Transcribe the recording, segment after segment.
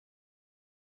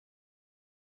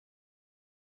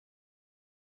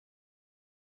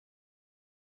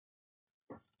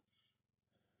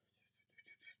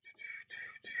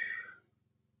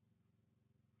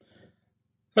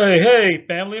Hey,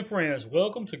 family and friends.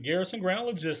 Welcome to Garrison Ground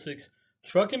Logistics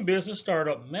Trucking Business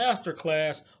Startup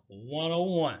Masterclass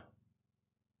 101.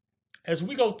 As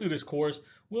we go through this course,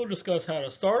 we'll discuss how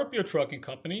to start up your trucking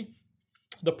company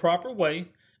the proper way,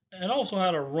 and also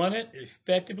how to run it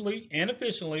effectively and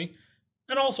efficiently,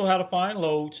 and also how to find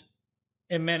loads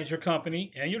and manage your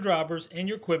company and your drivers and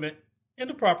your equipment in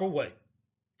the proper way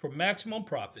for maximum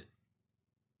profit.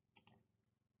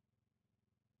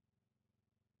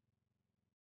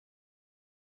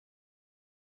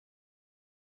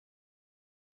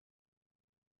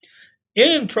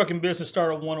 In Trucking Business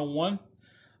Startup 101,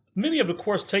 many of the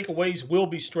course takeaways will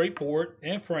be straightforward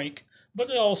and frank, but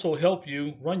they also help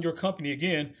you run your company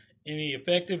again in an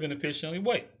effective and efficient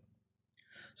way.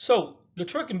 So, the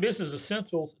trucking business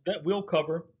essentials that we'll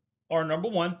cover are number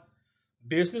one,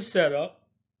 business setup,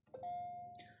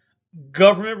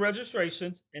 government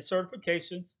registrations and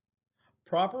certifications,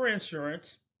 proper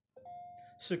insurance,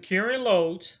 securing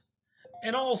loads,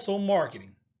 and also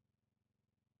marketing.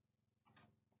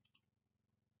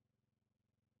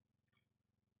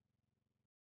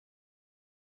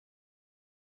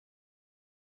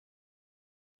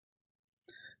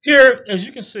 Here, as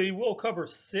you can see, we'll cover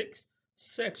 6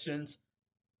 sections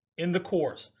in the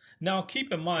course. Now,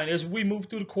 keep in mind as we move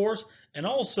through the course, and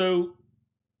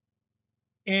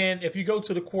if you go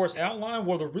to the course outline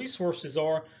where the resources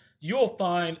are, you'll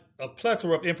find a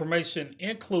plethora of information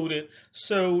included.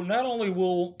 So not only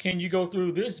will can you go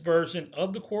through this version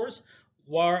of the course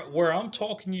where I'm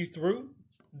talking you through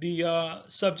the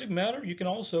subject matter, you can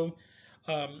also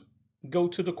um, go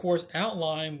to the course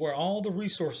outline where all the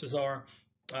resources are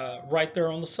right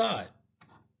there on the side.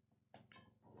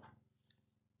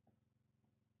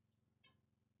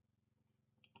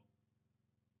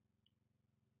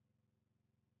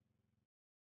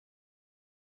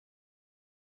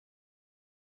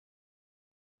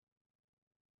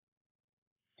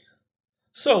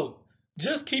 So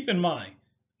just keep in mind,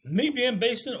 me being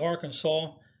based in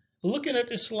Arkansas, looking at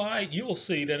this slide, you will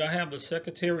see that I have the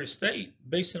Secretary of State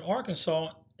based in Arkansas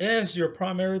as your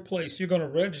primary place. You're going to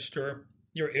register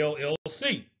your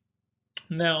LLC.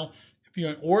 Now, if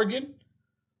you're in Oregon,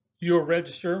 you'll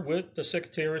register with the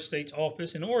Secretary of State's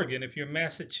office in Oregon. If you're in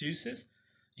Massachusetts,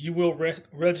 you will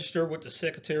register with the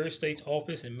Secretary of State's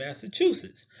office in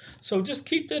Massachusetts. So just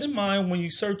keep that in mind when you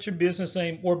search your business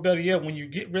name, or better yet, when you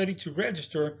get ready to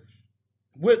register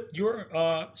with your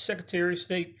Secretary of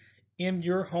State in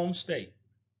your home state.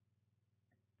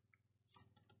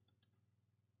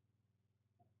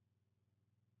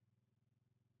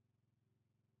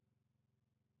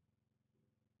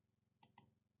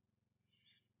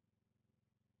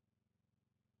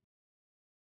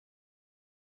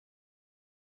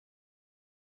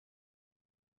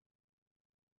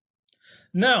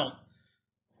 Now,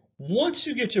 once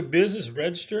you get your business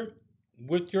registered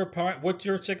with your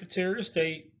Secretary of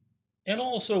State, and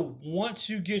also once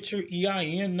you get your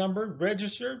EIN number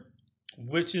registered,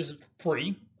 which is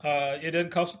free, it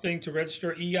doesn't cost a thing to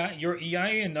register your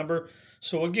EIN number.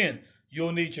 So again,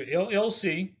 you'll need your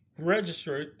LLC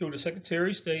registered through the Secretary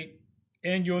of State,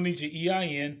 and you'll need your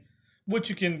EIN, which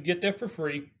you can get that for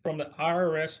free from the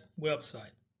IRS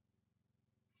website.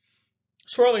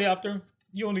 Shortly after,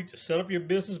 you'll need to set up your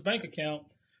business bank account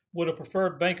with a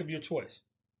preferred bank of your choice.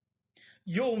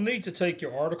 You'll need to take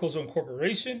your articles of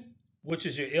incorporation, which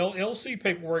is your LLC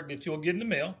paperwork that you'll get in the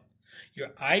mail,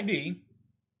 your ID,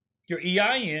 your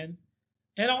EIN,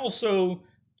 and also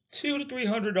 $200 to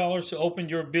 $300 to open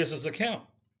your business account.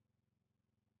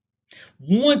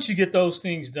 Once you get those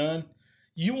things done,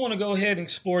 you want to go ahead and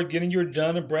explore getting your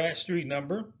Dun and Bradstreet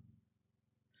number.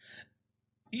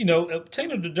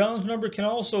 Obtaining the DUNS number can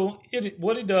also,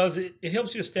 what it does, it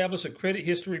helps you establish a credit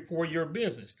history for your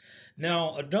business.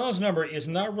 Now, a DUNS number is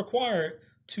not required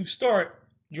to start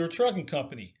your trucking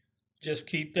company. Just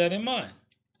keep that in mind.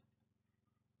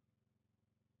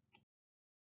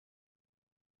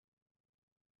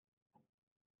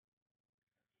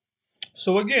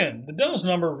 So again, the DUNS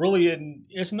number really isn't,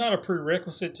 it's not a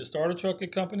prerequisite to start a trucking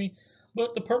company,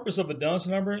 but the purpose of a DUNS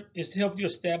number is to help you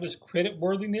establish credit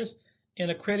worthiness and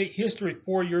a credit history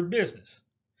for your business.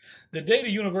 The Data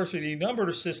University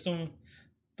number system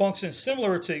functions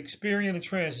similar to Experian and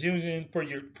TransUnion for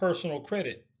your personal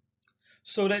credit.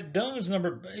 So that DUNS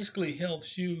number basically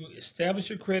helps you establish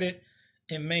your credit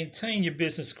and maintain your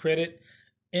business credit.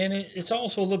 And it's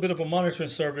also a little bit of a monitoring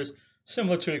service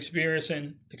similar to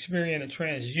Experian and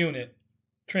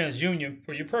TransUnion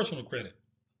for your personal credit.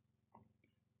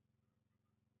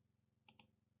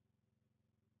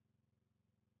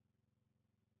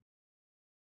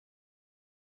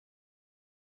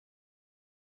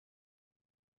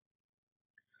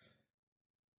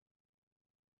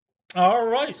 All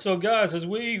right, so guys, as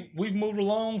we've moved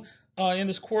along in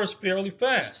this course fairly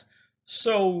fast,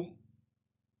 so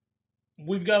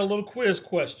we've got a little quiz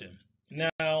question.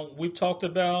 Now we've talked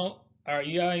about our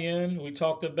EIN, we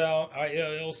talked about our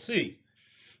LLC,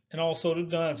 and also the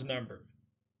DUNS number.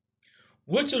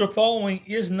 Which of the following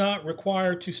is not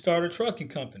required to start a trucking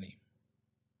company?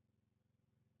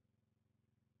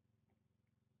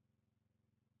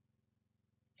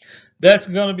 That's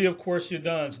going to be, of course, your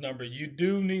DUNS number. You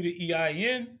do need an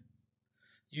EIN.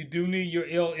 You do need your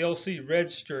LLC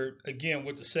registered, again,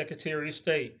 with the Secretary of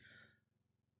State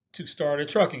to start a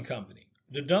trucking company.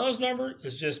 The DUNS number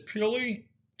is just purely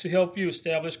to help you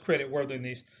establish credit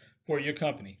worthiness for your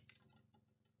company.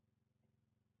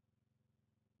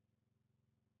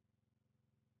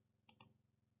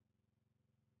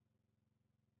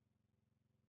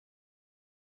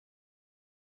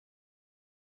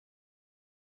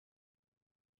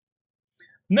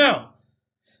 Now,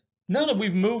 now that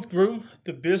we've moved through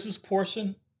the business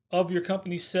portion of your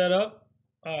company setup,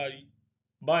 uh,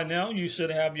 by now you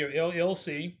should have your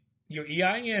LLC, your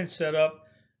EIN set up,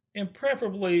 and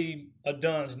preferably a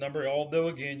DUNS number, although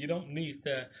again, you don't need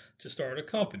that to start a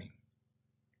company.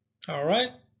 All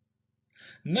right.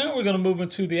 Now we're going to move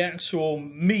into the actual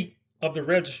meat of the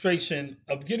registration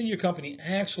of getting your company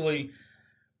actually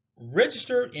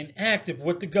registered and active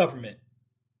with the government.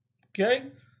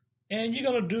 Okay. And you're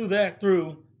going to do that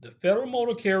through the Federal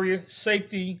Motor Carrier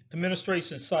Safety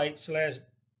Administration site slash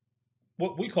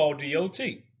what we call DOT.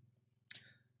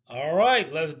 All right,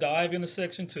 let's dive into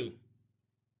section 2.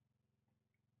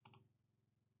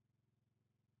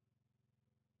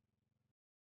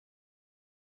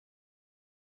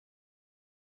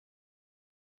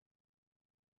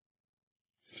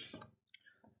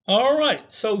 All right,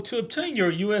 so to obtain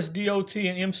your US DOT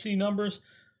and MC numbers,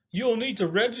 you'll need to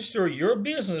register your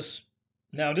business.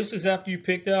 Now, this is after you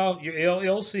picked out your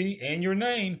LLC and your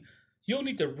name. You'll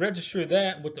need to register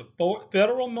that with the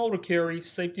Federal Motor Carrier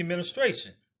Safety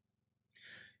Administration.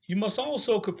 You must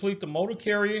also complete the Motor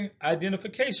Carrier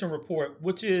Identification Report,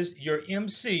 which is your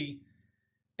MC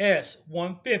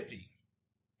S-150,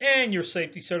 and your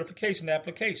Safety Certification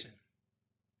application.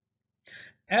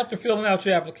 After filling out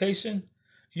your application,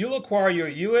 you'll acquire your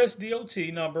US DOT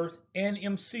numbers and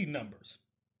MC numbers.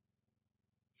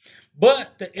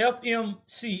 But the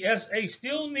FMCSA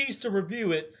still needs to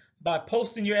review it by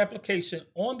posting your application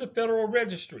on the Federal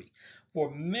Registry for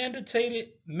mandated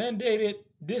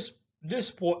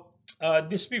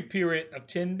dispute period of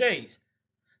 10 days,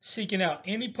 seeking out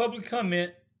any public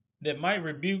comment that might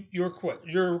rebuke your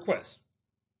request.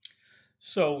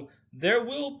 So there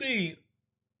will be,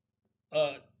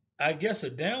 I guess, a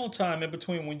downtime in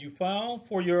between when you file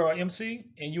for your MC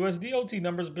and US DOT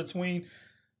numbers between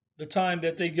the time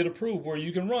that they get approved where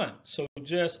you can run. So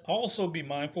just also be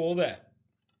mindful of that.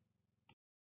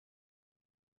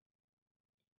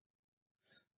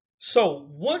 So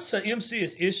once an MC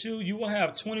is issued, you will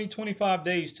have 25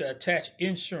 days to attach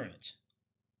insurance.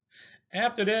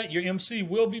 After that, your MC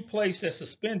will be placed as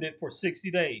suspended for 60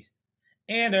 days.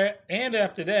 And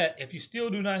after that, if you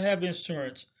still do not have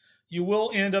insurance, you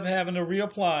will end up having to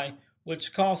reapply,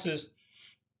 which costs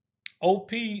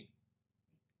OP,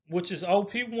 which is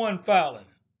OP1 filing.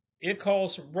 It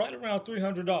costs right around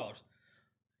 $300.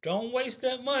 Don't waste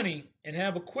that money and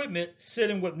have equipment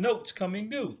sitting with notes coming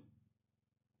due.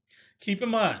 Keep in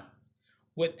mind,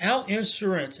 without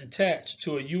insurance attached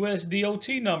to a US DOT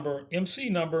number, MC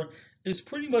number is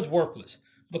pretty much worthless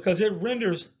because it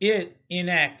renders it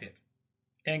inactive.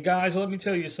 And guys, let me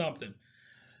tell you something.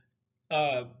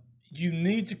 You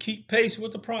need to keep pace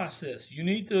with the process. You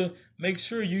need to make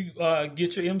sure you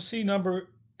get your MC number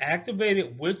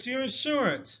activated with your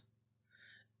insurance,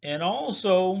 and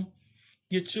also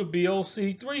get your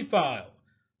BOC3 file.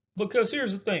 Because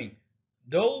here's the thing,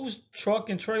 those truck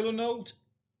and trailer notes,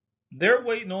 they're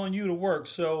waiting on you to work.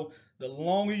 So the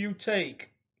longer you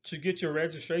take to get your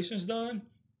registrations done,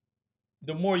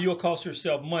 the more you'll cost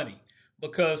yourself money,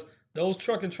 because those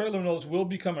truck and trailer notes will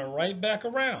be coming right back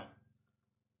around.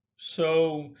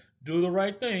 So do the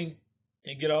right thing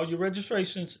and get all your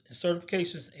registrations and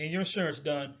certifications and your insurance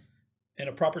done in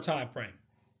a proper time frame.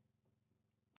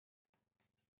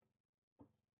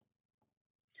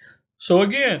 So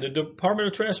again, the Department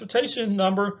of Transportation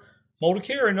number, motor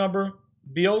carrier number,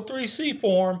 BO3C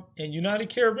form, and United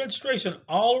Care registration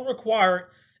all are required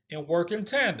and work in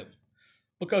tandem.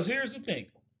 Because here's the thing,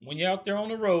 when you're out there on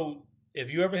the road,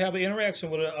 if you ever have an interaction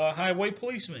with a highway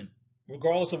policeman,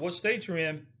 regardless of what state you're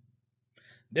in,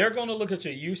 they're going to look at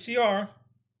your UCR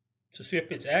to see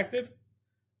if it's active,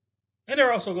 and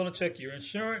they're also going to check your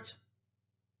insurance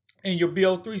and your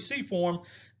BO3C form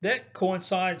that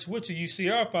coincides with the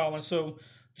UCR filing. So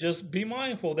just be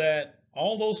mindful that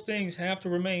all those things have to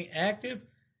remain active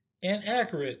and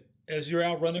accurate as you're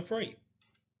out running freight.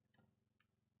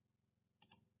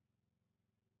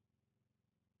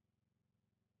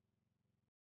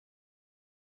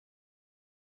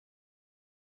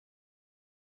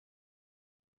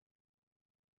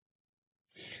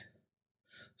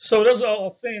 So there's a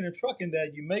saying in trucking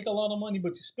that you make a lot of money, but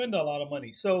you spend a lot of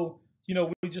money. So,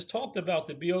 we just talked about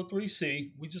the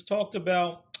BO3C. We just talked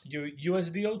about your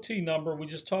USDOT number. We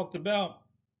just talked about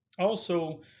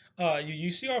also your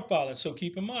UCR filing. So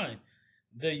keep in mind,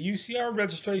 the UCR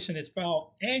registration is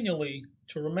filed annually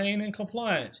to remain in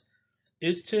compliance.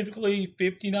 It's typically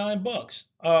 59 bucks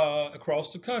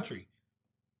across the country.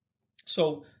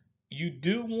 So you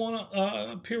do want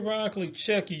to periodically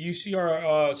check your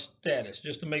UCR status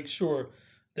just to make sure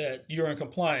that you're in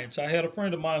compliance. I had a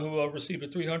friend of mine who received a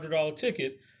 $300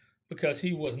 ticket because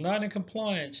he was not in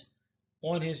compliance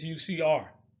on his UCR,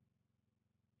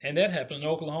 and that happened in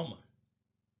Oklahoma.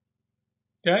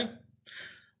 Okay.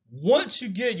 Once you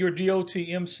get your DOT,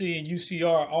 MC, and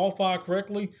UCR all filed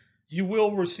correctly, you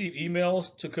will receive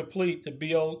emails to complete the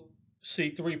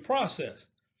BOC3 process.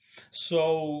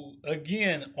 So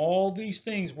again, all these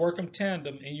things work in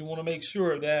tandem, and you want to make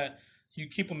sure that you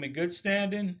keep them in good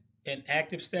standing and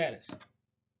active status.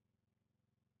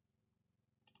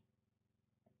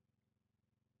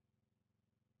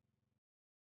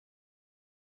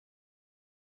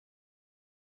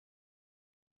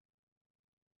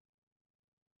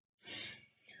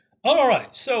 All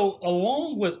right, so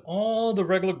along with all the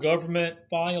regular government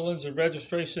filings and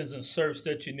registrations and certs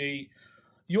that you need,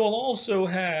 you'll also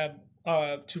have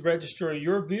to register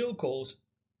your vehicles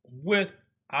with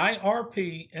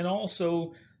IRP and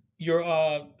also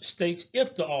your state's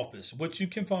IFTA office, which you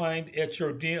can find at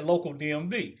your local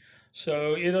DMV.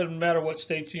 So it doesn't matter what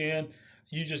state you're in,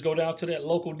 you just go down to that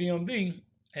local DMV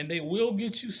and they will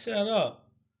get you set up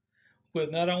with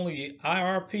not only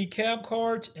IRP cab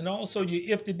cards and also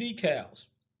your IFTA decals.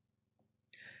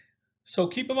 So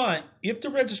keep in mind, if the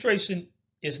registration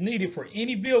is needed for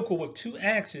any vehicle with two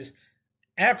axles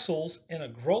and a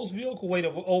gross vehicle weight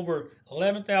of over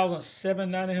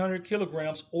 11,700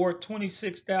 kilograms or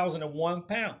 26,001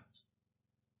 pounds.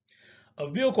 A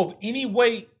vehicle of any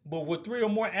weight but with three or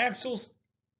more axles,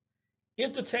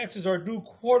 if the taxes are due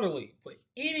quarterly for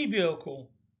any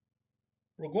vehicle,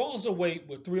 regardless of weight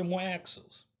with three or more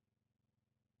axles.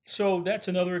 So that's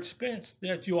another expense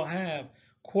that you'll have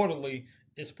quarterly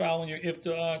is filing your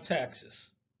IFTA taxes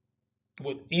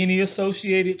with any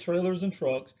associated trailers and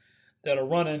trucks that are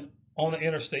running on the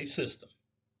interstate system.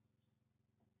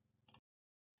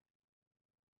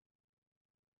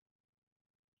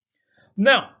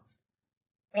 Now,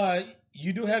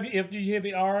 you do have if you have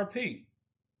the RRP.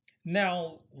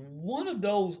 Now, one of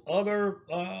those other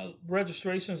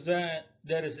registrations that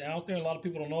is out there, a lot of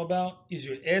people don't know about, is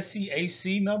your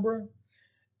SCAC number,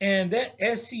 and that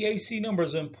SCAC number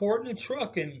is important in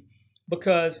trucking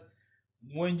because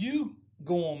when you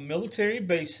go on military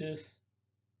bases,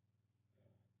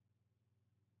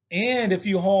 and if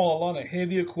you haul a lot of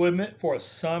heavy equipment for a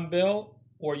Sunbelt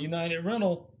or United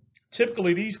Rental,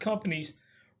 typically these companies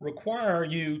require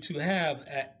you to have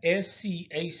a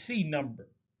SCAC number.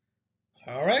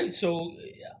 All right, so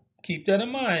keep that in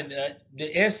mind.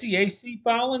 The SCAC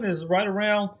filing is right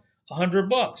around 100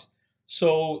 bucks.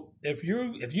 So if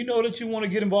you know that you want to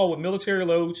get involved with military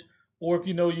loads, or if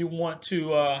you know you want to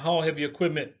haul heavy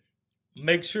equipment,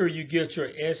 make sure you get your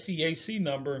SCAC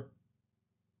number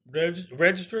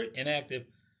registered and active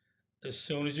as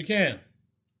soon as you can.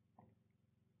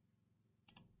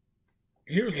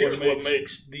 Here's what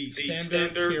makes the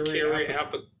standard carrier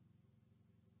application.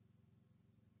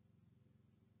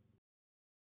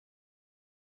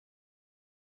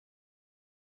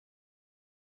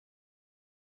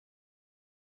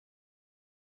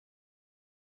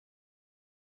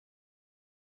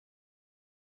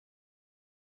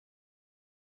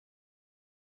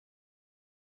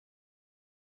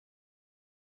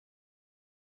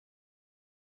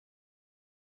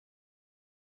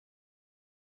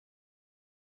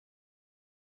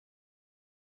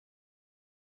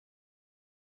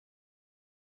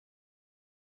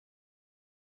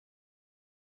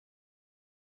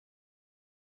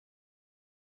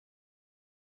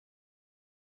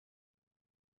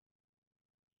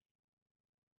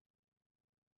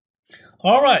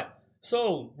 All right,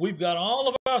 so we've got all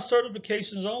of our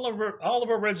certifications, all of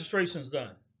our registrations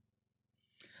done.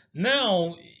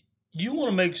 Now you want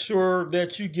to make sure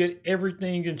that you get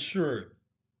everything insured,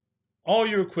 all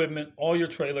your equipment, all your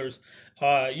trailers.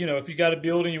 If you got a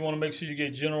building, you want to make sure you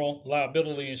get general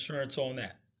liability insurance on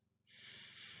that.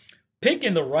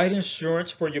 Picking the right insurance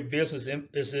for your business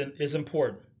is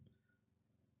important.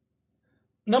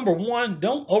 Number one,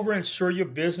 don't overinsure your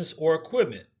business or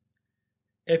equipment.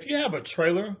 If you have a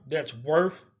trailer that's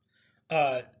worth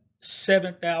uh,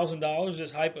 $7,000,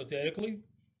 just hypothetically,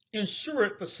 insure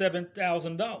it for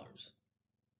 $7,000.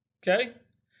 Okay?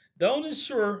 Don't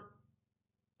insure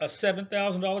a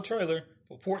 $7,000 trailer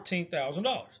for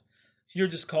 $14,000. You're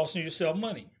just costing yourself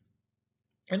money.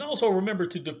 And also remember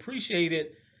to depreciate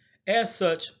it as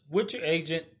such with your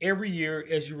agent every year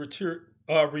as you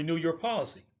renew your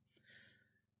policy.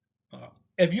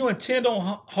 If you intend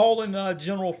on hauling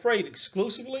general freight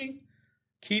exclusively,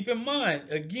 keep in mind,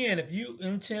 again, if you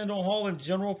intend on hauling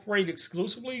general freight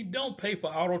exclusively, don't pay for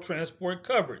auto transport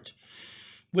coverage,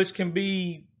 which can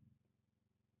be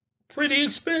pretty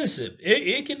expensive.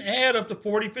 It can add up to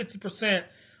 40–50%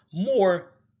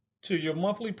 more to your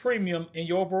monthly premium and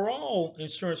your overall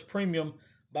insurance premium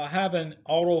by having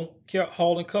auto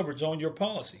hauling coverage on your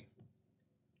policy.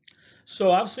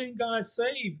 So I've seen guys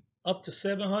save up to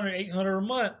 $700, $800 a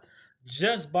month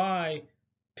just by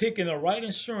picking the right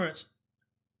insurance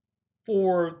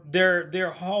for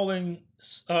their hauling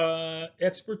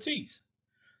expertise.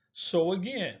 So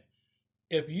again,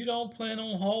 if you don't plan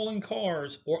on hauling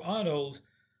cars or autos,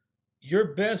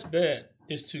 your best bet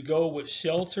is to go with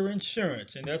shelter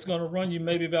insurance, and that's going to run you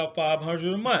maybe about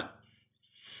 $500 a month.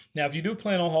 Now, if you do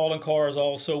plan on hauling cars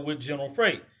also with general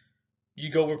freight, you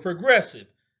go with Progressive,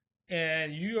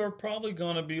 and you are probably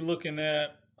going to be looking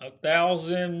at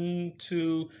 $1,000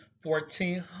 to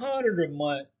 $1,400 a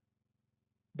month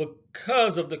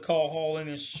because of the car hauling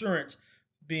insurance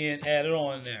being added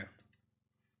on there.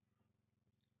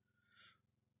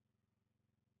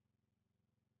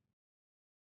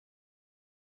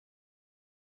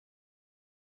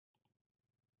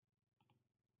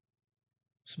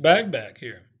 It's back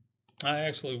here. I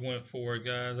actually went for it,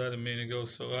 guys. I didn't mean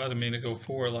to go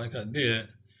for it like I did.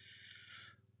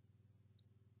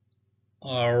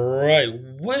 All right.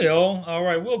 Well, all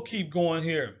right. We'll keep going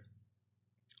here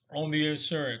on the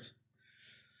insurance.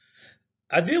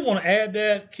 I did want to add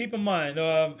that. Keep in mind,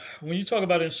 when you talk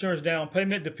about insurance down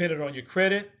payment, depending on your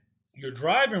credit, your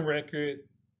driving record,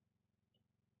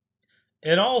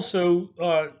 and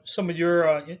also some of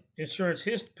your insurance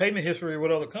payment history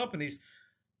with other companies,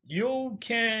 you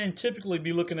can typically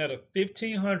be looking at a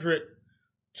 $1,500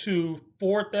 to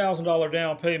 $4,000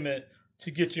 down payment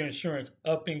to get your insurance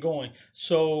up and going.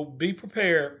 So be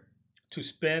prepared to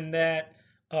spend that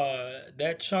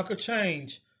chunk of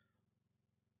change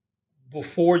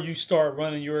before you start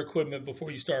running your equipment, before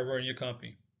you start running your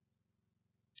company.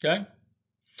 Okay?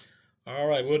 All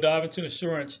right, we'll dive into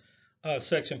insurance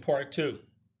section part 2.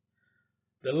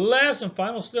 The last and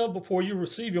final step before you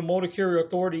receive your motor carrier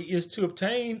authority is to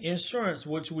obtain insurance,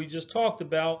 which we just talked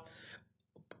about,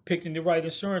 picking the right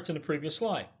insurance in the previous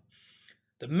slide.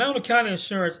 The amount of kind of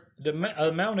insurance,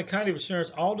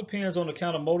 all depends on the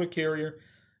kind of motor carrier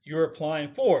you're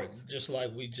applying for, just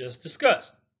like we just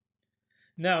discussed.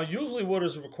 Now, usually what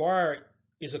is required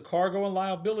is a cargo and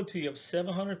liability of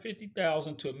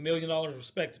 $750,000 to $1 million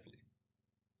respectively.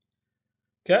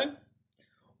 Okay?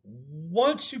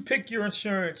 Once you pick your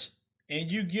insurance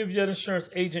and you give that insurance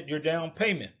agent your down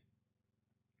payment,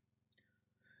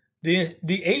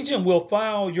 the agent will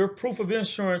file your proof of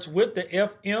insurance with the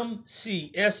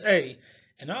FMCSA,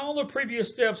 and all the previous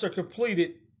steps are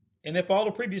completed. And if all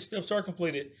the previous steps are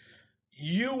completed,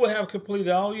 you will have completed.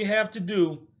 All you have to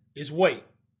do is wait.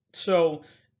 So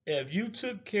if you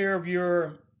took care of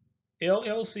your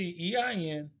LLC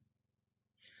EIN,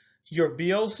 your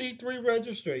BOC3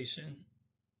 registration,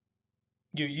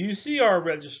 your UCR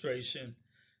registration,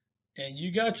 and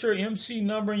you got your MC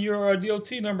number and your DOT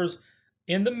numbers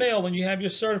in the mail, and you have your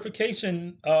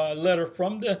certification letter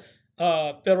from the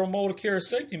Federal Motor Carrier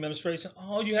Safety Administration,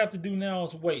 all you have to do now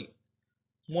is wait.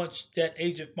 Once that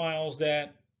agent files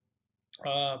that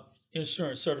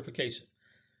insurance certification,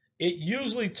 it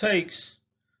usually takes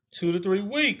 2 to 3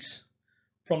 weeks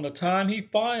from the time he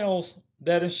files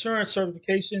that insurance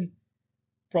certification,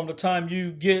 from the time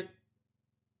you get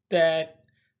that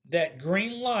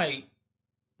green light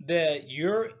that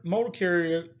your motor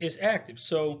carrier is active.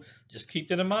 So just keep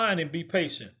that in mind and be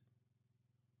patient.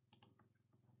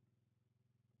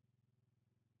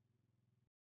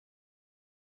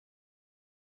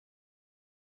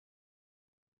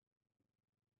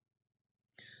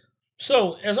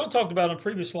 So as I talked about in the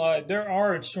previous slide, there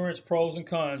are insurance pros and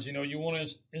cons. You know, you want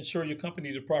to insure your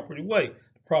company the proper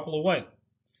way.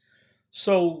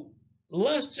 So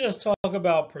let's just talk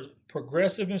about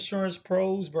progressive insurance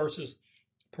pros versus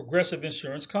progressive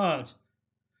insurance cons.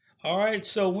 All right,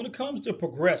 so when it comes to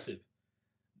progressive,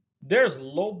 There's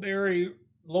low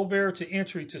barrier to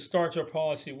entry to start your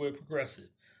policy with Progressive.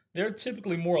 They're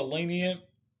typically more lenient,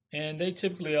 and they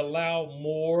typically allow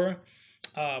more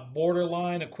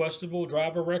borderline and questionable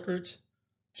driver records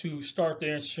to start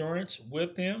their insurance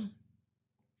with them.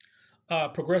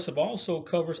 Progressive also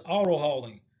covers auto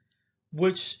hauling,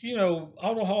 which,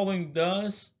 auto hauling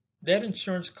does. That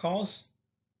insurance costs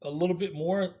a little bit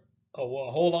more, well,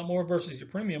 a whole lot more versus your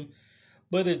premium,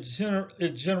 but it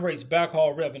generates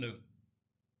backhaul revenue.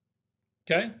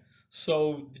 Okay,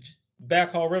 so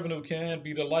backhaul revenue can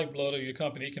be the lifeblood of your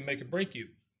company. It can make it break you.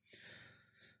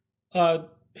 Uh,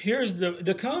 Here's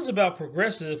the cons about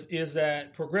Progressive is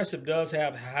that Progressive does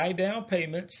have high down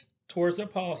payments towards their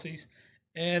policies,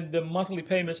 and the monthly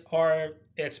payments are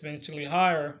exponentially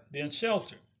higher than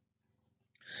Shelter.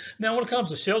 Now, when it comes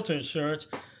to Shelter insurance,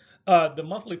 the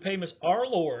monthly payments are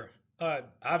lower.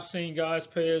 I've seen guys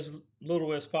pay as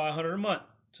little as $500 a month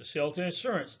to Shelter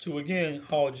insurance to again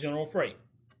haul general freight.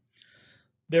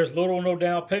 There's little or no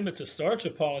down payment to start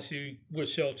your policy with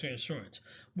Shelter insurance,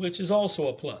 which is also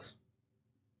a plus.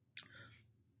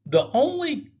 The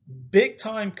only big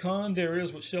time con there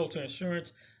is with Shelter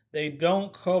insurance, they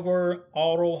don't cover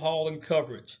auto hauling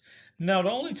coverage. Now, the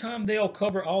only time they'll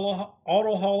cover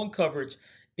auto hauling coverage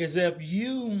is if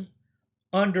you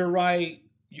underwrite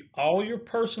all your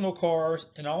personal cars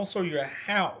and also your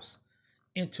house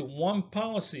into one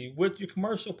policy with your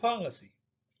commercial policy.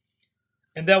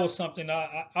 And that was something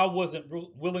I wasn't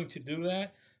willing to do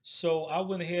that. So I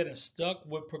went ahead and stuck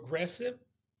with Progressive,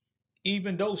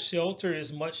 even though Shelter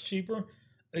is much cheaper.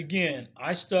 Again,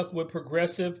 I stuck with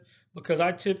Progressive because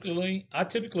I typically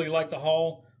like to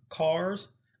haul cars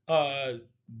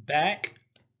back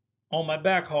on my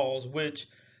back hauls, which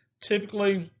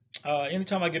typically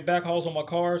anytime I get back hauls on my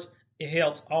cars, it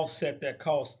helps offset that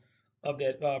cost of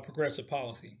that Progressive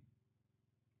policy.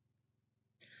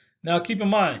 Now, keep in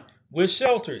mind, with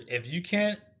Shelter, if you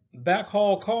can't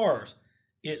backhaul cars,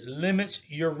 it limits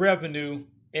your revenue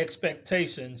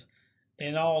expectations,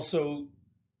 and also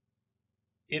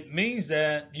it means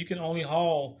that you can only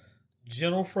haul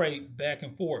general freight back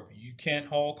and forth. You can't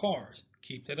haul cars.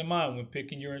 Keep that in mind when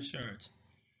picking your insurance.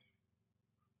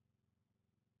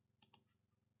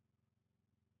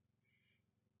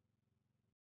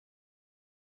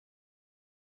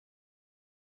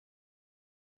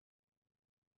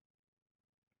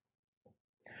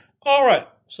 All right,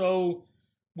 so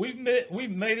we've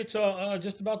made it to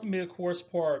just about the mid course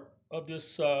part of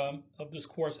this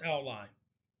course outline.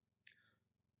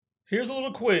 Here's a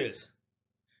little quiz.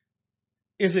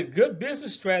 Is it good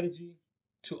business strategy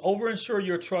to overinsure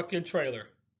your truck and trailer?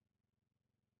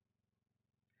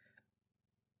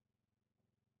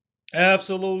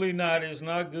 Absolutely not. It's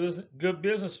not good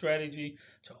business strategy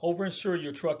to overinsure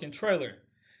your truck and trailer.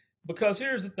 Because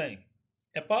here's the thing.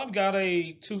 If I've got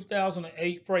a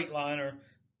 2008 Freightliner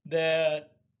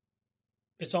that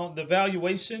it's on the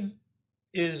valuation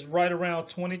is right around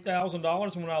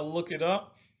 $20,000 when I look it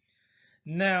up.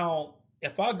 Now,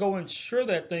 if I go insure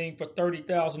that thing for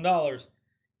 $30,000,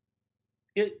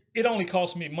 it only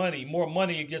costs me more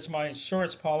money against my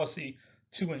insurance policy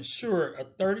to insure a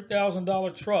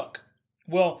 $30,000 truck.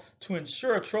 Well, to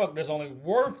insure a truck that's only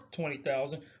worth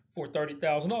 $20,000 for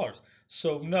 $30,000.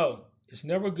 So no, it's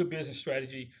never a good business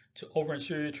strategy to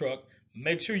overinsure your truck.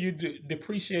 Make sure you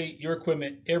depreciate your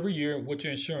equipment every year with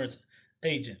your insurance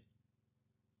agent.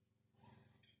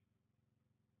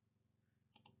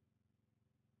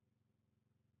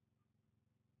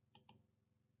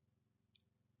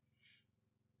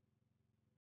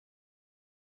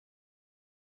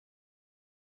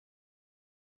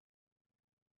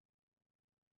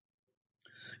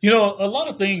 A lot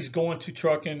of things go into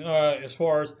trucking as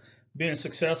far as being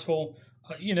successful.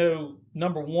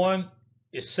 Number one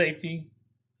is safety.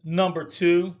 Number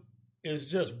two is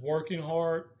just working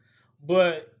hard.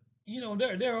 But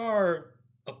there are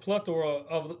a plethora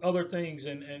of other things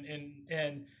and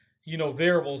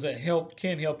variables that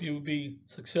can help you be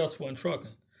successful in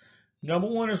trucking. Number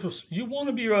one is you want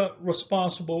to be a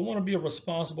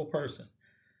responsible person.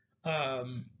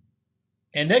 Um,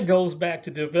 and that goes back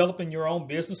to developing your own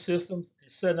business systems and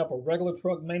setting up a regular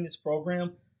truck maintenance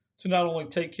program to not only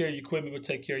take care of your equipment, but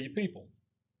take care of your people.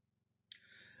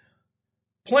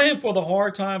 Plan for the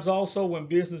hard times also when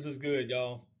business is good,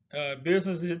 y'all.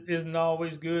 Business isn't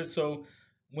always good. So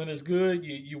when it's good,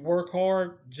 you work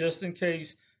hard just in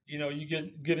case, you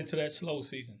get into that slow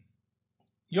season.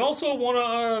 You also want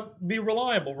to be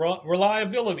reliable,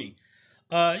 reliability.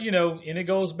 And it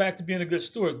goes back to being a good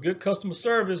steward. Good customer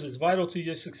service is vital to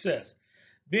your success.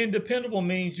 Being dependable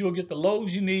means you'll get the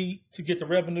loads you need to get the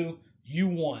revenue you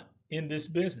want in this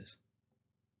business.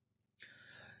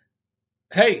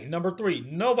 Hey, number three,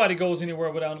 nobody goes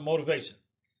anywhere without motivation.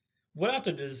 Without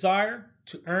the desire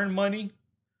to earn money,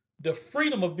 the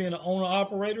freedom of being an owner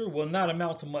operator will not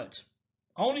amount to much.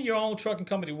 Owning your own trucking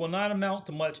company will not amount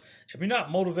to much if you're not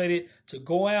motivated to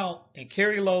go out and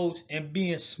carry loads and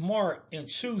being smart and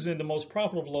choosing the most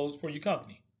profitable loads for your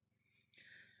company.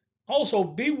 Also,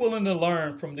 be willing to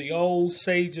learn from the old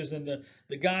sages and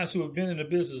the guys who have been in the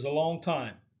business a long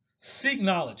time. Seek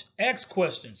knowledge, ask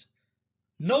questions,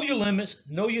 know your limits,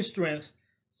 know your strengths,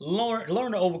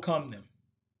 learn to overcome them.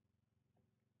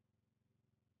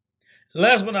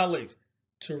 Last but not least,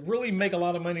 to really make a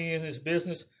lot of money in this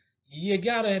business, you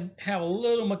gotta have a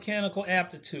little mechanical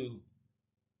aptitude.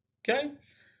 Okay?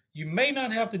 You may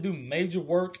not have to do major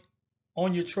work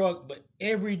on your truck, but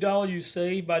every dollar you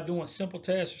save by doing simple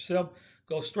tasks yourself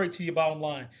goes straight to your bottom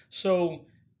line. So,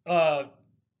 uh,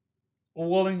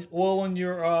 oiling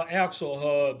your axle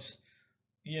hubs,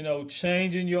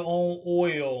 changing your own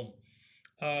oil,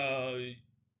 uh,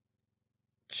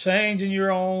 changing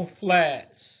your own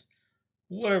flats,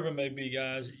 whatever it may be,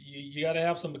 guys. You got to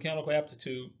have some mechanical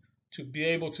aptitude to be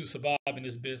able to survive in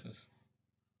this business.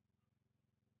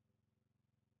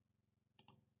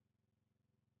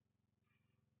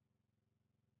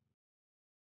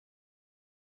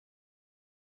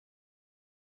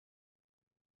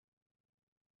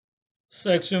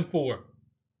 Section 4,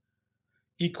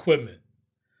 equipment.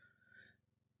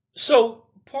 So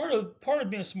part of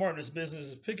being smart in this business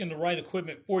is picking the right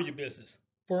equipment for your business.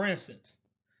 For instance,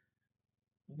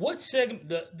 what segment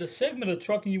the segment of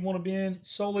trucking you want to be in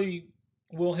solely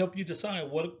will help you decide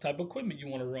what type of equipment you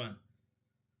want to run.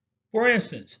 For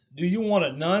instance, do you want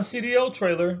a non-CDL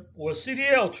trailer or a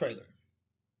CDL trailer?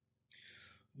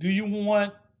 Do you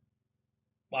want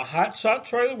a hot shot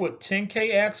trailer with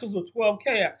 10K axles or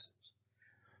 12K axles?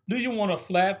 Do you want a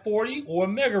flat 40 or a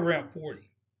mega ramp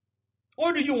 40?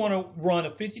 Or do you want to run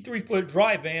a 53-foot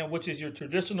dry van, which is your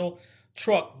traditional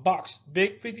truck box,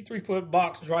 big 53-foot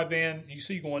box dry van you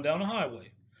see going down the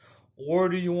highway? Or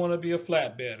do you want to be a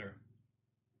flatbedder?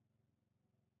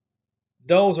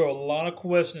 Those are a lot of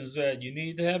questions that you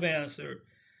need to have answered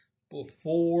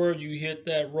before you hit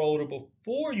that road or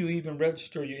before you even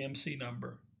register your MC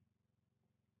number.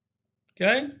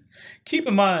 Okay? Keep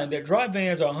in mind that dry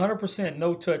vans are 100%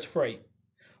 no-touch freight,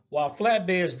 while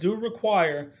flatbeds do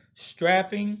require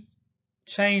strapping,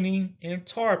 chaining, and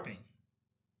tarping.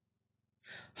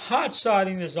 Hot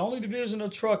shotting is the only division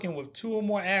of trucking with two or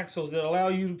more axles that allow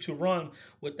you to run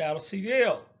without a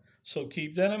CDL. So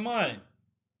keep that in mind.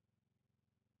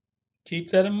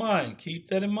 Keep that in mind. Keep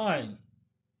that in mind.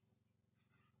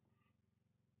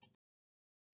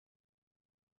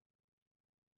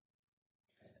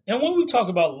 And when we talk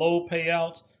about load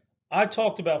payouts, I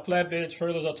talked about flatbed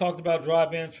trailers, I talked about dry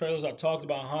van trailers, I talked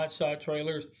about hot shot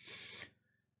trailers.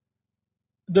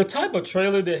 The type of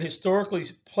trailer that historically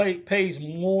pays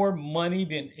more money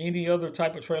than any other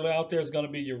type of trailer out there is going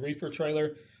to be your reefer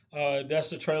trailer. That's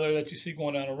the trailer that you see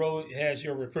going down the road. It has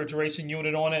your refrigeration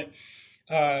unit on it.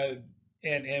 Uh,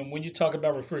 and when you talk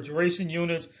about refrigeration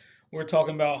units, we're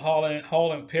talking about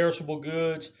hauling perishable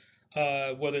goods,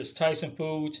 whether it's Tyson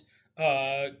Foods,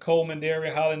 Coleman Dairy,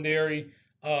 Highland Dairy,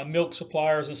 milk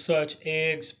suppliers and such,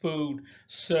 eggs, food.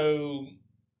 So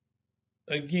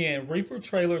again, reefer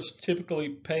trailers typically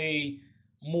pay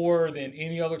more than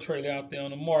any other trailer out there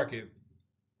on the market.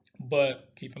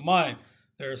 But keep in mind,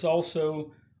 there's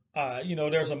also,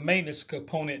 there's a maintenance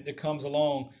component that comes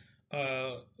along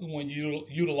when you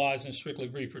utilizing strictly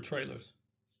reefer trailers.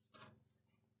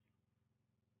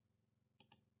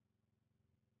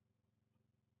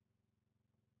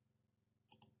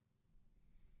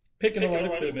 Picking the right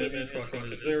equipment in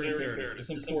trucking is very imperative. It's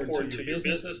important to your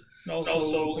business and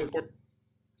also important.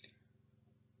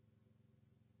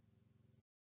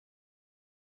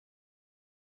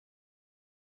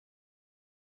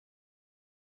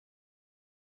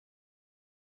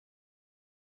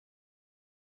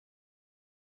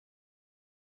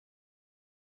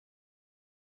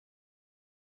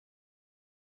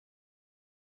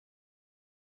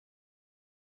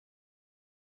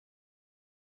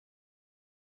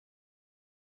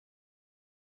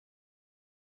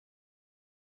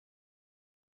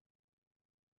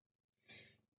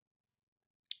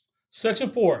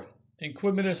 Section 4,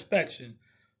 equipment inspection.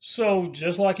 So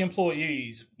just like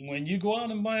employees, when you go out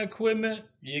and buy equipment,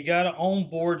 you got to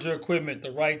onboard your equipment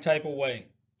the right type of way.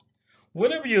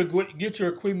 Whenever you get your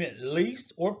equipment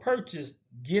leased or purchased,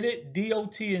 get it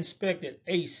DOT inspected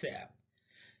ASAP.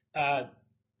 Uh,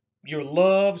 your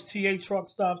Love's TA truck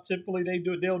stops typically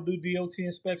they'll do DOT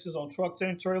inspections on trucks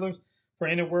and trailers for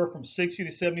anywhere from $60 to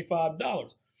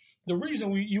 $75. The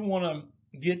reason you want to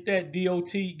get that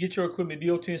DOT, get your equipment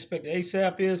DOT inspected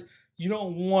ASAP is you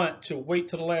don't want to wait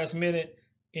to the last minute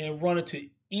and run into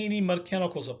any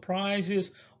mechanical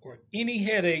surprises or any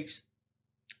headaches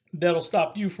that'll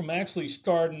stop you from actually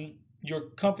starting your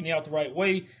company out the right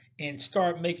way and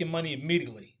start making money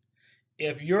immediately.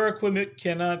 If your equipment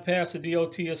cannot pass the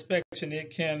DOT inspection,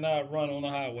 it cannot run on the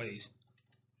highways.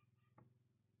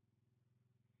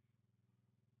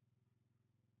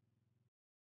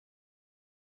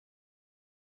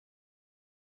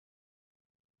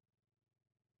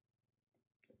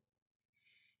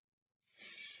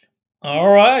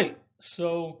 All right.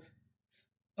 So,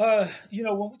 when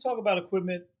we talk about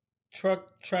equipment,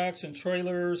 tracks, and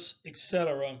trailers,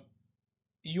 etc.,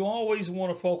 you always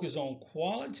want to focus on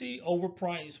quality over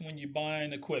price when you're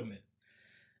buying equipment.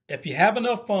 If you have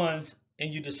enough funds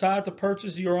and you decide to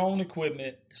purchase your own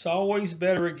equipment, it's always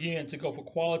better again to go for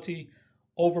quality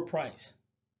over price.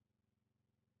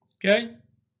 Okay?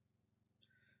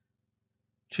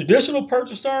 Traditional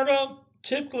purchase startup,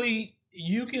 typically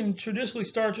you can traditionally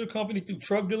start your company through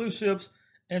truck dealerships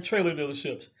and trailer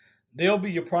dealerships. They'll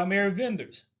be your primary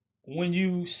vendors when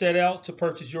you set out to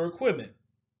purchase your equipment.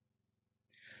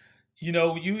 You're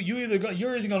either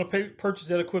going to purchase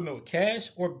that equipment with cash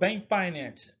or bank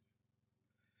financing.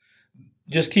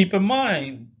 Just keep in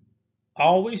mind,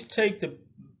 always take the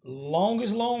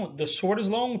shortest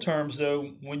loan terms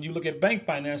though. When you look at bank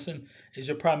financing, is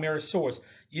your primary source.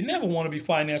 You never want to be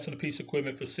financing a piece of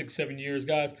equipment for 6, 7 years,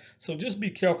 guys. So just be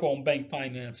careful on bank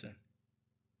financing.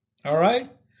 All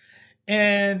right,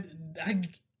 and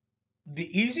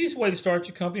the easiest way to start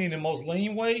your company and the most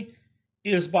lean way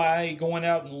is by going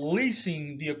out and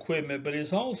leasing the equipment, but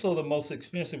it's also the most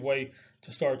expensive way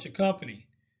to start your company.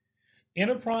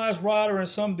 Enterprise, Rider, and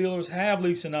some dealers have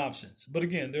leasing options, but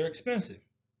again, they're expensive.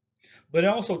 But it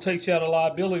also takes you out of the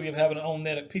liability of having to own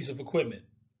that piece of equipment.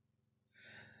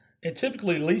 And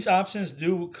typically, lease options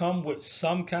do come with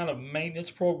some kind of maintenance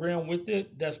program with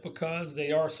it. That's because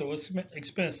they are so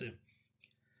expensive.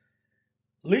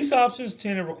 Lease options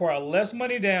tend to require less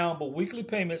money down, but weekly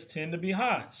payments tend to be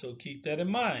high. So keep that in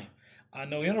mind. I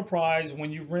know Enterprise,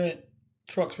 when you rent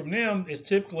trucks from them, it's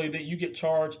typically that you get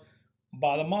charged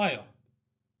by the mile.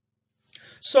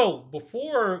 So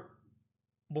before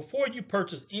you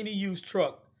purchase any used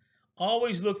truck,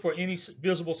 always look for any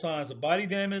visible signs of body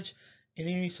damage and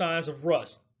any signs of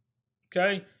rust.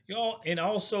 Okay, and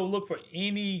also look for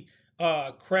any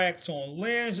cracks on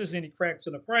lenses, any cracks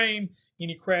in the frame,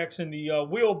 any cracks in the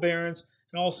wheel bearings,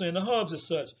 and also in the hubs as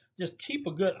such. Just keep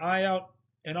a good eye out,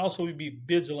 and also be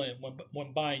vigilant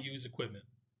when buying used equipment.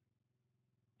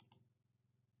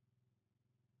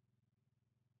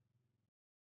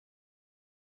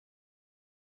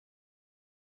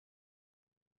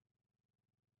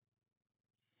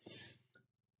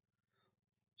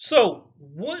 So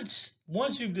once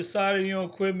you've decided your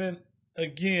equipment,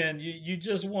 again, you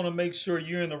just want to make sure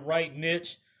you're in the right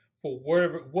niche for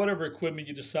whatever equipment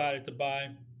you decided to buy.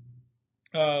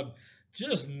 Uh,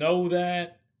 just know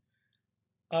that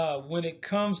when it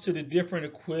comes to the different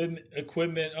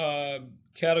equipment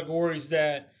categories,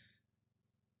 that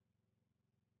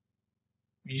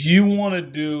you want to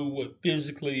do what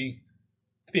physically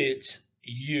fits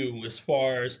you as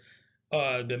far as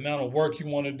the amount of work you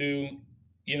want to do.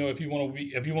 If you want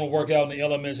to work out in the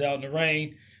elements, out in the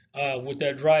rain, with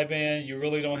that dry van, you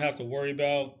really don't have to worry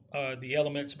about the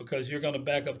elements because you're going to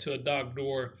back up to a dock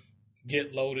door,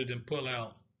 get loaded, and pull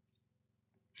out.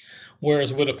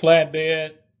 Whereas with a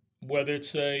flatbed, whether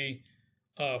it's a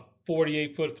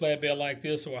 48-foot flatbed like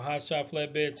this or a hot shot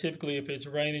flatbed, typically if it's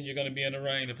raining, you're going to be in the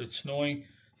rain. If it's snowing,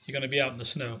 you're going to be out in the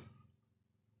snow.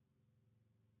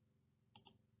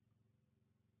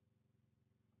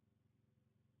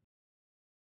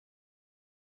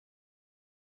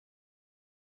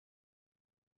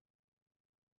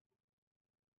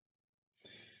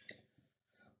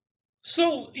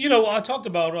 So, I talked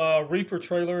about reefer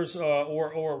trailers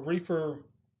or reefer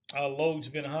loads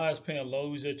being the highest paying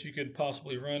loads that you could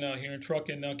possibly run out here in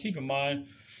trucking. Now, keep in mind,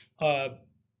 uh,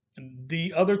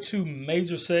 the other two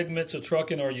major segments of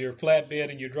trucking are your flatbed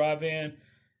and your dry van.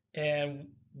 And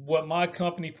what my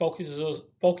company focuses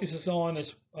on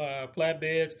is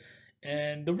flatbeds.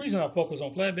 And the reason I focus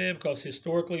on flatbed because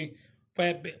historically,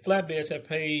 flatbeds have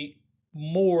paid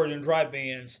more than dry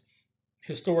vans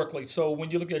historically. So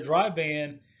when you look at dry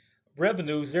van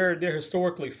revenues, they're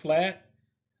historically flat,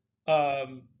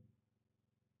 um,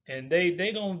 and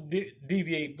they don't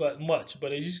deviate but much.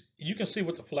 But as you can see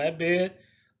with the flatbed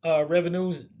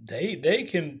revenues, they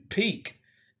can peak,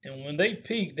 and when they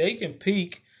peak, they can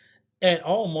peak at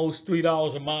almost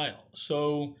 $3 a mile.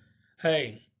 So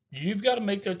hey, you've got to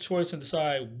make that choice and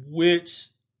decide which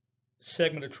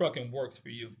segment of trucking works for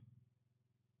you.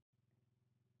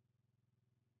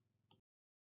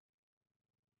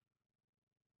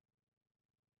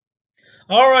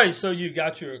 All right, so you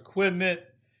got your equipment,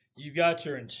 you got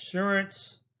your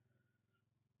insurance.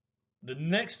 The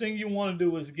next thing you want to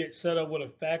do is get set up with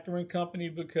a factoring company,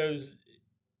 because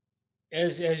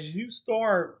as you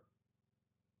start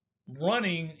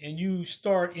running and you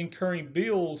start incurring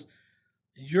bills,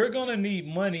 you're going to need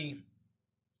money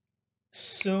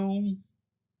soon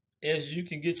as you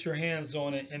can get your hands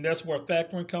on it, and that's where a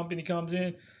factoring company comes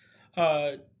in.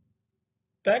 Uh,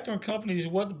 Factoring companies,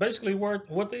 what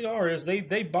they are is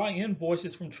they buy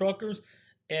invoices from truckers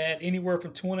at anywhere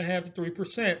from 2.5 to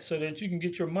 3%, so that you can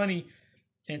get your money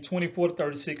in 24 to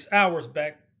 36 hours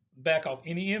back off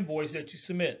any invoice that you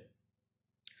submit.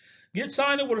 Get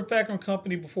signed up with a factoring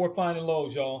company before finding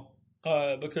loads, y'all,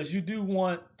 because you do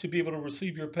want to be able to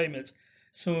receive your payments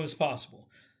as soon as possible.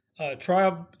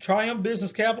 Triumph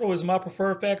Business Capital is my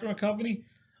preferred factoring company.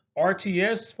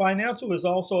 RTS Financial is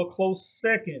also a close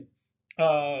second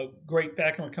great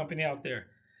factoring company out there.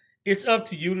 It's up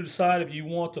to you to decide if you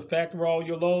want to factor all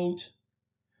your loads.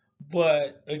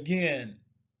 But again,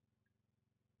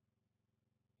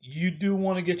 you do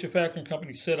want to get your factoring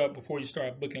company set up before you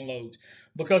start booking loads.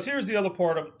 Because here's the other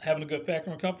part of having a good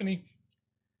factoring company: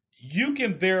 you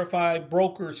can verify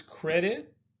brokers'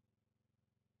 credit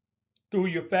through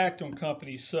your factoring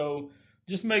company. So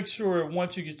just make sure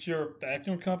once you get your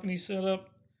factoring company set up,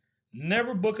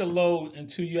 never book a load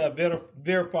until you have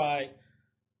verified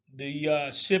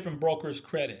the shipping broker's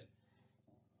credit.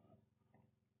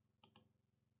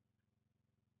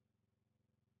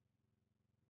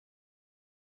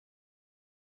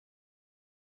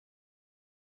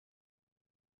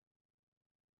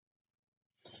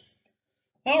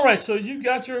 All right, so you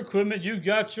got your equipment, you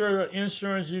got your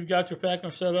insurance, you got your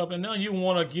factoring set up, and now you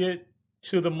want to get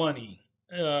to the money.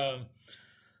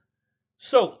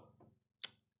 So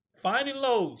finding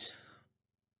loads.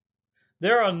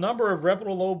 There are a number of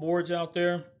reputable load boards out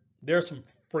there. There are some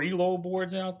free load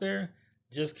boards out there.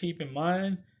 Just keep in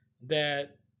mind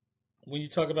that when you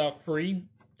talk about free,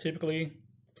 typically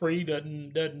free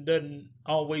doesn't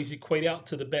always equate out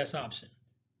to the best option,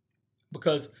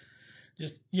 because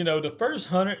just the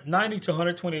first 190 to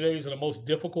 120 days are the most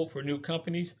difficult for new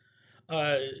companies,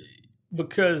 uh,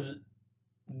 because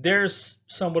there's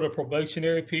somewhat a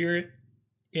probationary period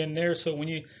in there. So when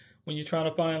you're trying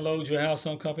to find loads, you'll have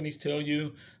some companies tell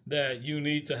you that you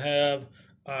need to have,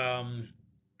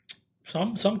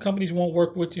 some companies won't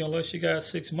work with you unless you got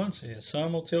 6 months in.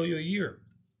 Some will tell you a year.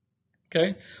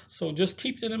 Okay, so just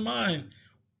keep that in mind.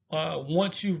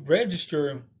 Once you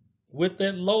register with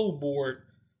that load board,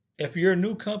 if you're a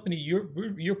new company,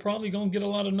 you're probably gonna get a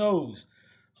lot of no's.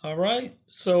 All right.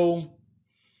 So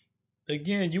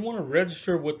again, you want to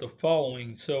register with the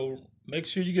following. So make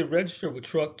sure you get registered with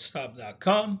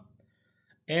truckstop.com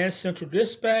and Central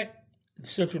Dispatch.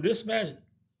 Central Dispatch,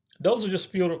 those are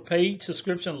just field of paid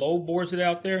subscription load boards that are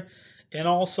out there. And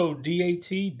also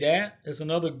DAT is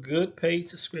another good paid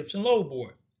subscription load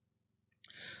board.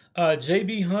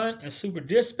 JB Hunt and Super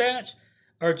Dispatch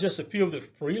are just a few of the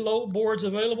free load boards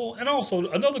available. And also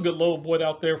another good load board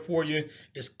out there for you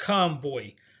is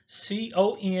Convoy.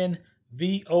 Convoy.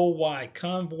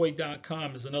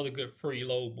 Convoy.com is another good free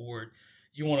load board.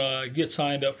 You want to get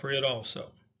signed up for it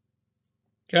also.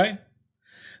 Okay.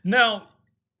 Now,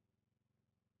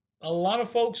 a lot of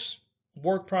folks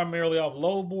work primarily off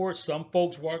load boards. Some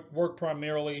folks work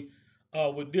primarily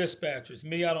with dispatchers.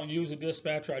 Me, I don't use a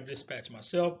dispatcher. I dispatch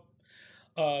myself.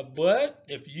 But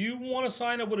if you want to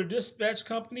sign up with a dispatch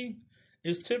company,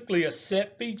 it's typically a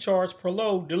set fee charge per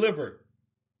load delivered.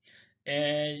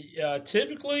 And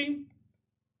typically,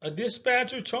 a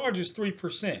dispatcher charges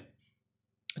 3%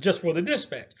 just for the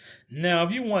dispatch. Now,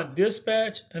 if you want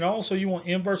dispatch and also you want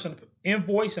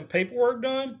invoice and paperwork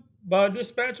done by a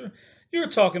dispatcher, you're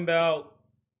talking about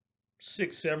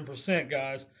 6-7%,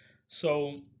 guys.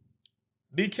 So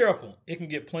be careful. It can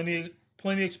get plenty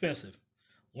expensive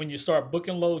when you start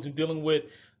booking loads and dealing with,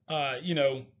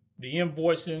 the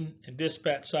invoicing and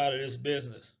dispatch side of this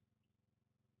business.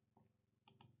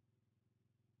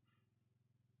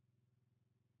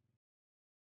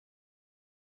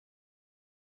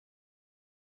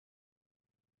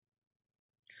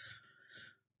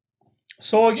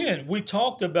 So again, we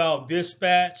talked about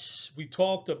dispatch, we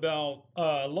talked about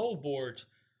load boards,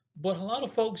 but a lot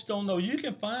of folks don't know you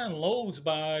can find loads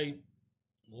by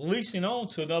leasing on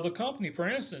to another company. For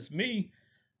instance,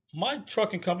 my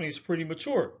trucking company is pretty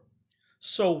mature.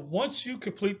 So once you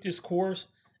complete this course,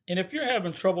 and if you're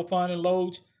having trouble finding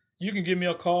loads, you can give me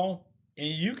a call and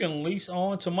you can lease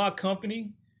on to my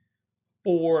company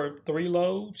for 3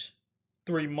 loads,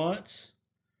 3 months,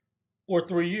 or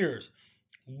 3 years.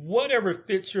 Whatever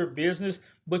fits your business,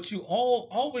 but you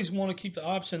always want to keep the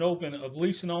option open of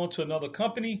leasing on to another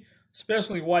company,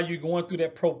 especially while you're going through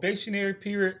that probationary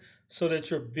period so that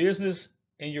your business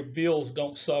and your bills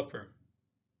don't suffer.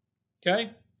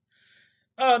 Okay.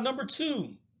 Number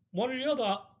two, one of the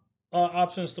other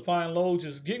options to find loads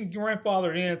is getting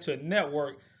grandfathered into a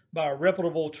network by a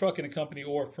reputable trucking company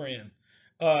or a friend.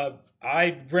 I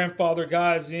grandfather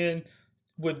guys in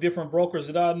with different brokers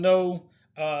that I know.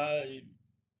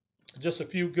 Just a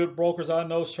few good brokers I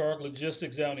know: Shark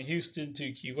Logistics down in Houston,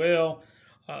 TQL,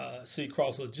 C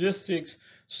Cross Logistics.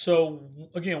 So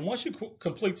again, once you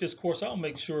complete this course, I'll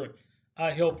make sure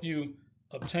I help you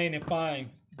obtain and find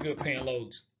good paying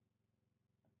loads.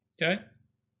 Okay.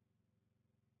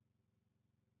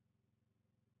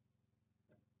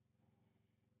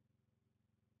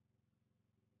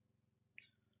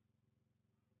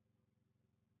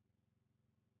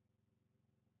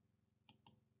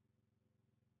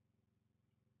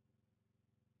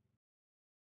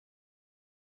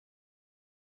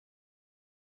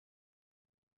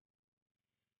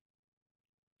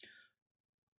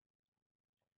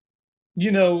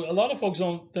 A lot of folks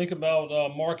don't think about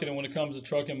marketing when it comes to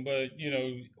trucking, but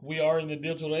we are in the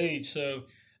digital age. So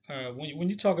when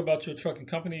you talk about your trucking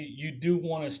company, you do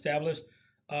want to establish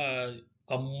uh,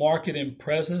 a marketing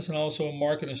presence and also a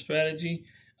marketing strategy.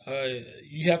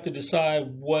 You have to decide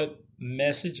what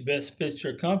message best fits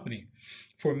your company.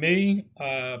 For me,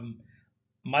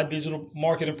 my digital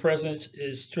marketing presence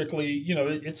is strictly,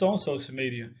 it's on social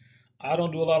media. I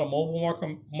don't do a lot of mobile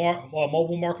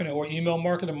marketing or email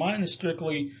marketing. Mine is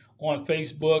strictly on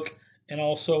Facebook and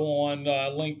also on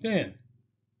LinkedIn.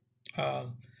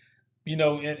 Um,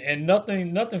 and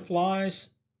nothing flies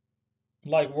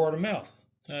like word of mouth.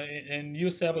 And you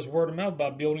establish word of mouth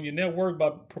by building your network, by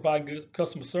providing good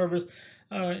customer service,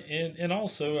 and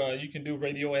also you can do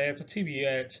radio ads and TV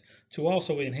ads to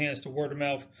also enhance the word of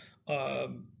mouth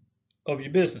um, of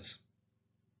your business.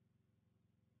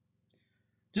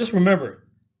 Just remember,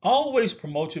 always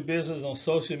promote your business on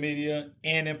social media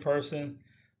and in person.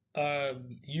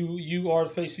 You are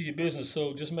the face of your business,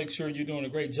 so just make sure you're doing a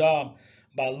great job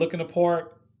by looking the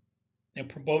part and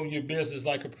promoting your business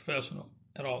like a professional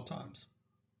at all times.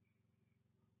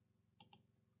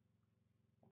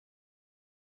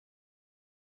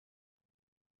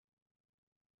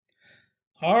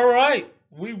 All right,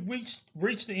 we've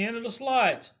reached the end of the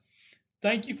slides.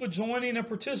 Thank you for joining and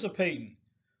participating.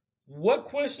 What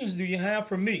questions do you have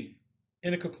for me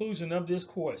in the conclusion of this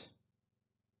course?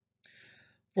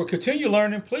 For continued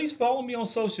learning, please follow me on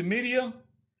social media.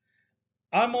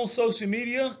 I'm on social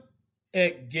media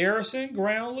at Garrison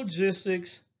Ground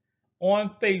Logistics on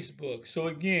Facebook. So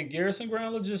again, Garrison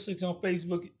Ground Logistics on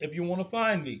Facebook if you want to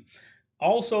find me.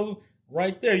 Also,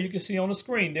 right there, you can see on the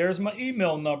screen, there's my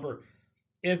email number.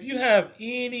 If you have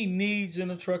any needs in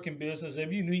the trucking business,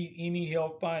 if you need any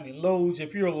help finding loads,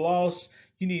 if you're lost,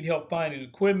 you need help finding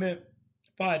equipment,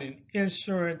 finding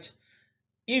insurance,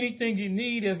 anything you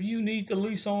need, if you need to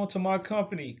lease on to my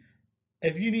company,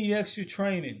 if you need extra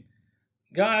training,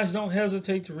 guys, don't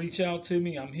hesitate to reach out to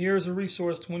me. I'm here as a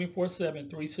resource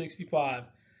 24/7, 365.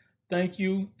 Thank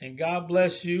you and God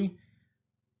bless you.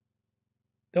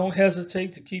 Don't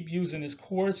hesitate to keep using this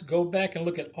course. Go back and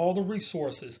look at all the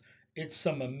resources. It's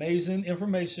some amazing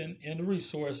information in the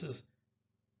resources.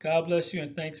 God bless you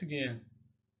and thanks again.